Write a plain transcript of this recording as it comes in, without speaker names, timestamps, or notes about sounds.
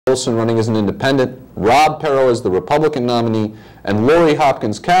Wilson running as an independent, Rob Perot as the Republican nominee, and Lori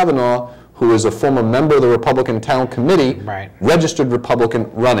Hopkins Cavanaugh, who is a former member of the Republican Town Committee, registered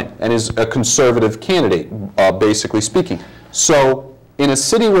Republican, running, and is a conservative candidate, basically speaking. So in a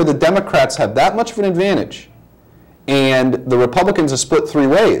city where the Democrats have that much of an advantage, and the Republicans are split three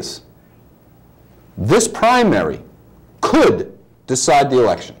ways, this primary could decide the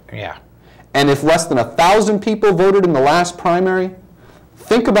election. Yeah. And if less than 1,000 people voted in the last primary,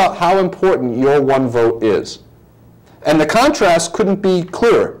 think about how important your one vote is. And the contrast couldn't be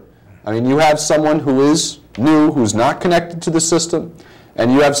clearer. I mean, you have someone who is new, who's not connected to the system,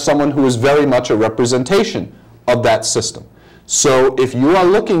 and you have someone who is very much a representation of that system. So if you are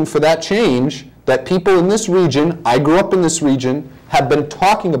looking for that change that people in this region, I grew up in this region, have been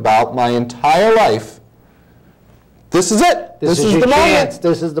talking about my entire life, this is it. This is the moment.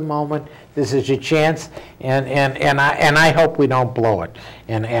 This is the moment. This is your chance, and I hope we don't blow it.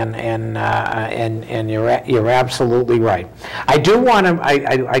 And you're absolutely right. I do want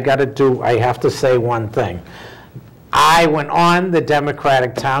to. I have to say one thing. I went on the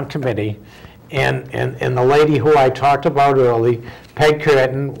Democratic Town Committee, and the lady who I talked about early, Peg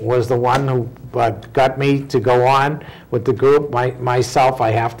Curtin, was the one who got me to go on with the group. Myself,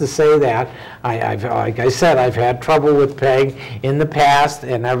 I have to say that. Like I said, I've had trouble with Peg in the past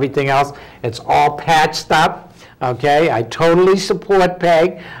and everything else. It's all patched up. Okay, I totally support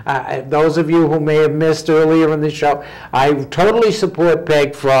Peg. Those of you who may have missed earlier in the show, I totally support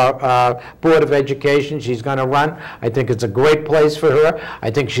Peg for Board of Education. She's going to run. I think it's a great place for her. I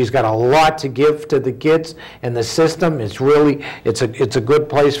think she's got a lot to give to the kids and the system. It's really, it's a good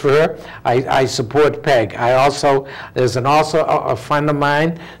place for her. I support Peg. There's also a friend of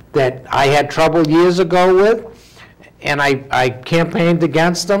mine that I had trouble years ago with, and I campaigned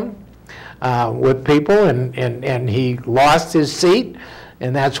against him. With people, and he lost his seat,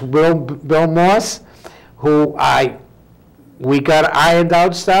 and that's Bill Morse, who we got ironed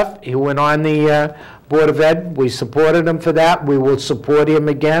out stuff. He went on the Board of Ed. We supported him for that. We will support him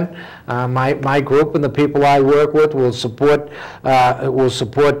again. My group and the people I work with will support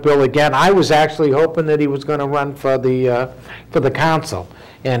Bill again. I was actually hoping that he was going to run for the council,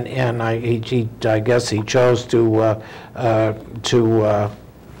 and I guess he chose to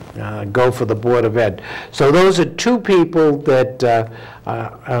go for the Board of Ed. So those are two people that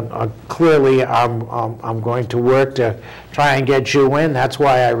clearly I'm going to work to try and get you in. That's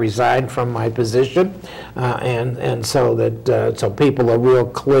why I resigned from my position, and so that so people are real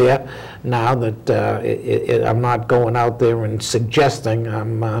clear now that I'm not going out there and suggesting.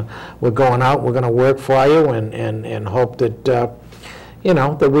 We're going out. We're going to work for you and hope that. You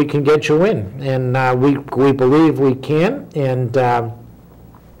know, that we can get you in, and we believe we can, and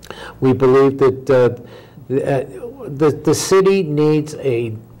we believe that the city needs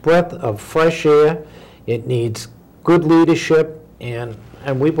a breath of fresh air. It needs good leadership, and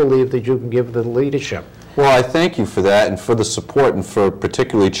we believe that you can give the leadership. Well, I thank you for that and for the support and for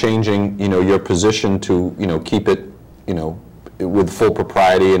particularly changing, your position to, keep it, with full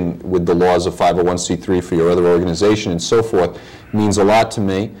propriety and with the laws of 501c3 for your other organization and so forth. It means a lot to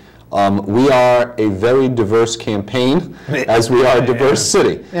me. We are a very diverse campaign, as we are a diverse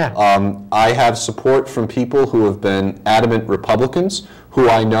city. Yeah. I have support from people who have been adamant Republicans, who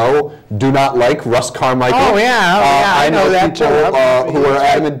I know do not like Russ Carmichael. Oh, yeah. I know people who are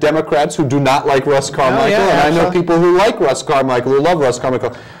adamant Democrats who do not like Russ Carmichael, and I know people who like Russ Carmichael, who love Russ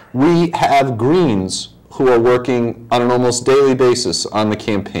Carmichael. We have Greens who are working on an almost daily basis on the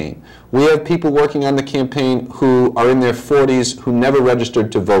campaign. We have people working on the campaign who are in their 40s who never registered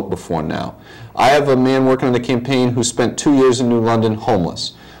to vote before now. I have a man working on the campaign who spent 2 years in New London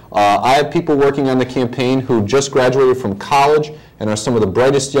homeless. I have people working on the campaign who just graduated from college and are some of the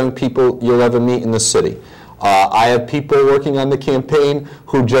brightest young people you'll ever meet in the city. I have people working on the campaign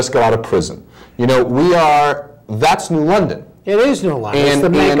who just got out of prison. That's New London. It is New London. It's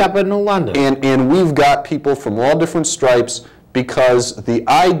the makeup of New London. And we've got people from all different stripes, because the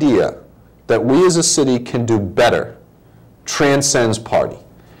idea that we as a city can do better transcends party.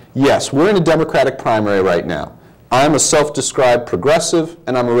 Yes, we're in a Democratic primary right now. I'm a self-described progressive,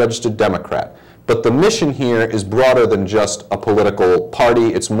 and I'm a registered Democrat. But the mission here is broader than just a political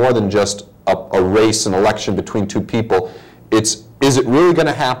party. It's more than just a race, an election between two people. Is it really going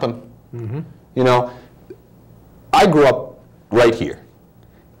to happen? Mm-hmm. I grew up right here,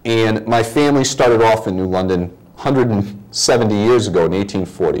 and my family started off in New London 170 years ago in the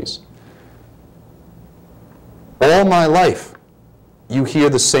 1840s. All my life, you hear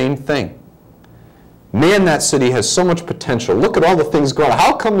the same thing. man, that city has so much potential. Look at all the things going on.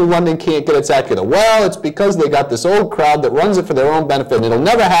 How come New London can't get its act together? Well, it's because they got this old crowd that runs it for their own benefit, and it'll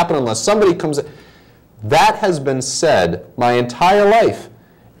never happen unless somebody comes in. That has been said my entire life.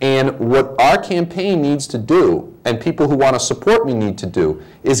 And what our campaign needs to do, and people who want to support me need to do,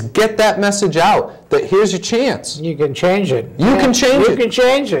 is get that message out that here's your chance. You can change it. You can change it. You can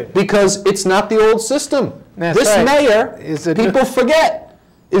change it. Because it's not the old system. That's this right. mayor, people forget,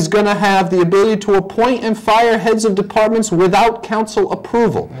 is going to have the ability to appoint and fire heads of departments without council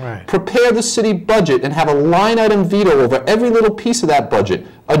approval. Right. Prepare the city budget and have a line item veto over every little piece of that budget.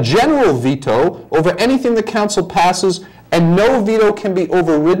 A general veto over anything the council passes, and no veto can be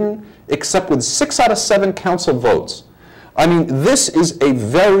overridden except with 6 out of 7 council votes. I mean, this is a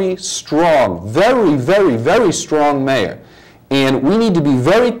very strong, very, very, very strong mayor. And we need to be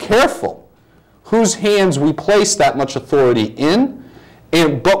very careful whose hands we place that much authority in.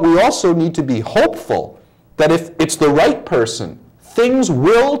 But we also need to be hopeful that if it's the right person, things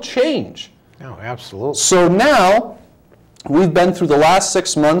will change. Oh, absolutely. So now, we've been through the last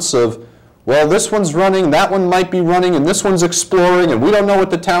 6 months of, well, this one's running, that one might be running, and this one's exploring, and we don't know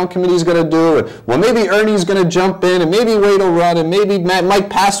what the town committee's going to do, and well, maybe Ernie's going to jump in, and maybe Wade will run, and maybe Mike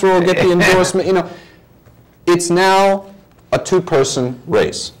Pastor will get the endorsement. You know, it's now a 2-person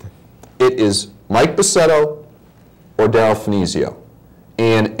race. It is Mike Bassetto or Daryl Finizio,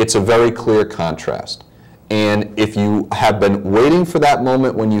 and it's a very clear contrast. And if you have been waiting for that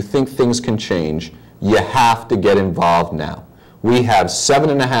moment when you think things can change, you have to get involved now. We have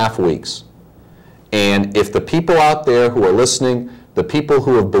 7.5 weeks. And if the people out there who are listening, the people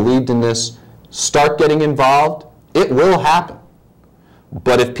who have believed in this, start getting involved, it will happen.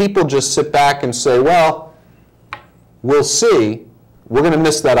 But if people just sit back and say, well, we'll see, we're going to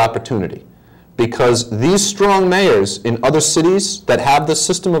miss that opportunity. Because these strong mayors in other cities that have this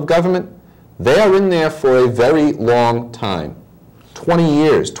system of government, they are in there for a very long time. 20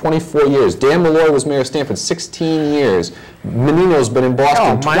 years, 24 years. Dan Malloy was mayor of Stamford 16 years. Menino's been in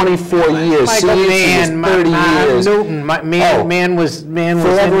Boston 24 years. Michael Mann, 30 years. Newton, Man was in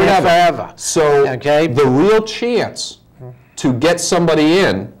there forever. So the real chance to get somebody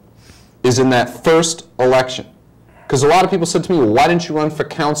in is in that first election. Because a lot of people said to me, well, why didn't you run for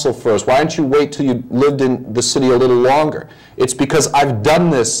council first? Why didn't you wait till you lived in the city a little longer? It's because I've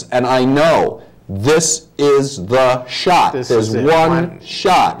done this and I know this is the shot. There's one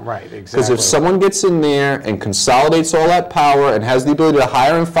shot. Right, exactly. Because if someone gets in there and consolidates all that power and has the ability to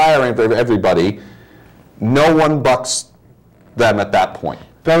hire and fire everybody, no one bucks them at that point.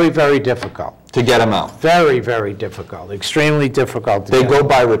 Very, very difficult. To get them out. Very, very difficult. Extremely difficult. They go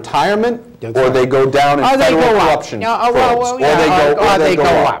by retirement, or they go down in federal corruption frauds, or they go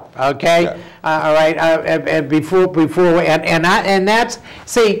up. Okay, yeah. All right. And and that's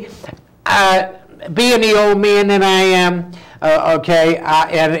being the old man that I am. I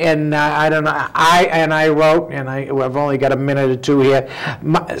don't know. I wrote, and I've only got a minute or two here.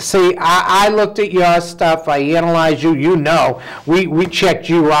 I looked at your stuff. I analyzed you. You know, we checked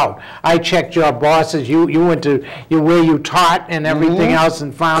you out. I checked your bosses. You went to where you taught and everything else,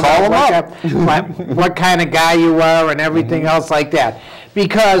 and found out what kind of guy you were and everything else like that.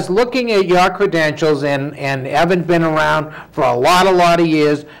 Because looking at your credentials and having been around for a lot of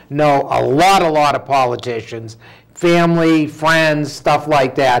years, know a lot of politicians, family, friends, stuff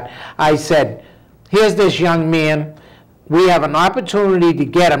like that. I said, here's this young man. We have an opportunity to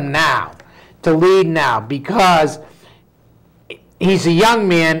get him now, to lead now, because he's a young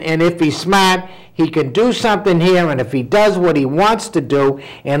man, and if he's smart, he can do something here, and if he does what he wants to do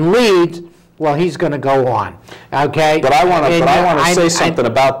and leads, well, he's going to go on. Okay? But I want to say something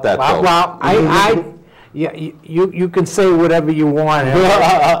about that, though. Well, you can say whatever you want,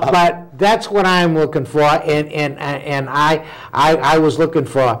 but that's what I'm looking for, and I was looking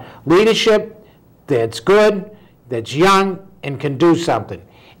for leadership that's good, that's young, and can do something,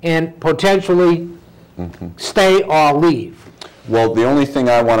 and potentially stay or leave. Well, the only thing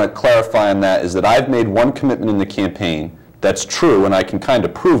I want to clarify on that is that I've made one commitment in the campaign that's true, and I can kind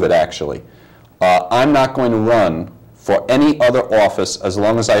of prove it, actually. I'm not going to run for any other office as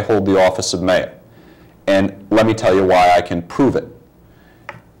long as I hold the office of mayor. And let me tell you why I can prove it.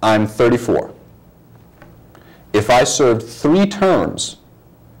 I'm 34. If I served 3 terms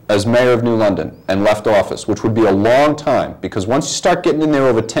as mayor of New London and left office, which would be a long time, because once you start getting in there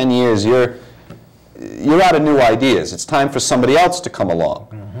over 10 years, you're out of new ideas. It's time for somebody else to come along.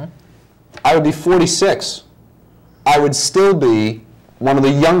 I would be 46. I would still be one of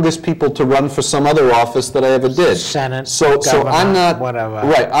the youngest people to run for some other office that I ever did. Senate, so governor, I'm not whatever.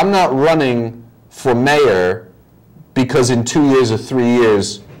 Right. I'm not running for mayor because in 2 years or 3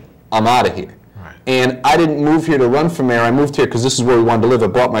 years I'm out of here. Right. And I didn't move here to run for mayor. I moved here because this is where we wanted to live. I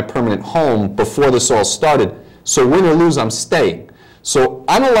bought my permanent home before this all started. So win or lose, I'm staying. So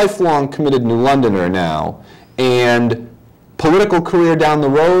I'm a lifelong committed New Londoner now. And political career down the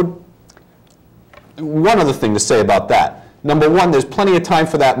road, one other thing to say about that. Number one, there's plenty of time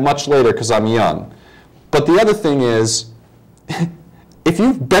for that much later because I'm young. But the other thing is, if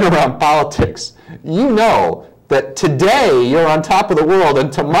you've been around politics, you know that today you're on top of the world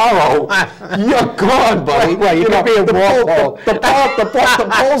and tomorrow you're gone, buddy. Well, you can be a wall. The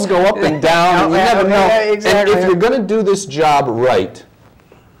polls go up and down, and you never know. Exactly. And if you're going to do this job right,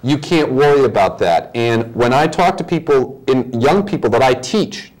 you can't worry about that. And when I talk to people, young people that I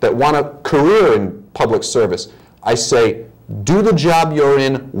teach that want a career in public service, I say, do the job you're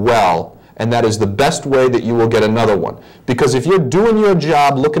in well, and that is the best way that you will get another one. Because if you're doing your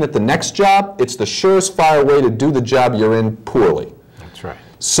job looking at the next job, it's the surest fire way to do the job you're in poorly. That's right.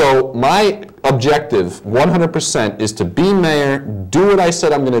 So my objective, 100%, is to be mayor, do what I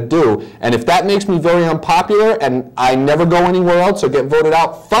said I'm going to do, and if that makes me very unpopular and I never go anywhere else or get voted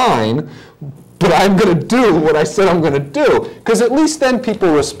out, fine, but I'm going to do what I said I'm going to do, because at least then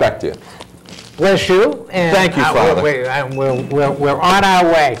people respect you. Bless you. And Thank you, Father. we're on our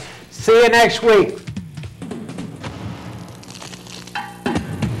way. See you next week.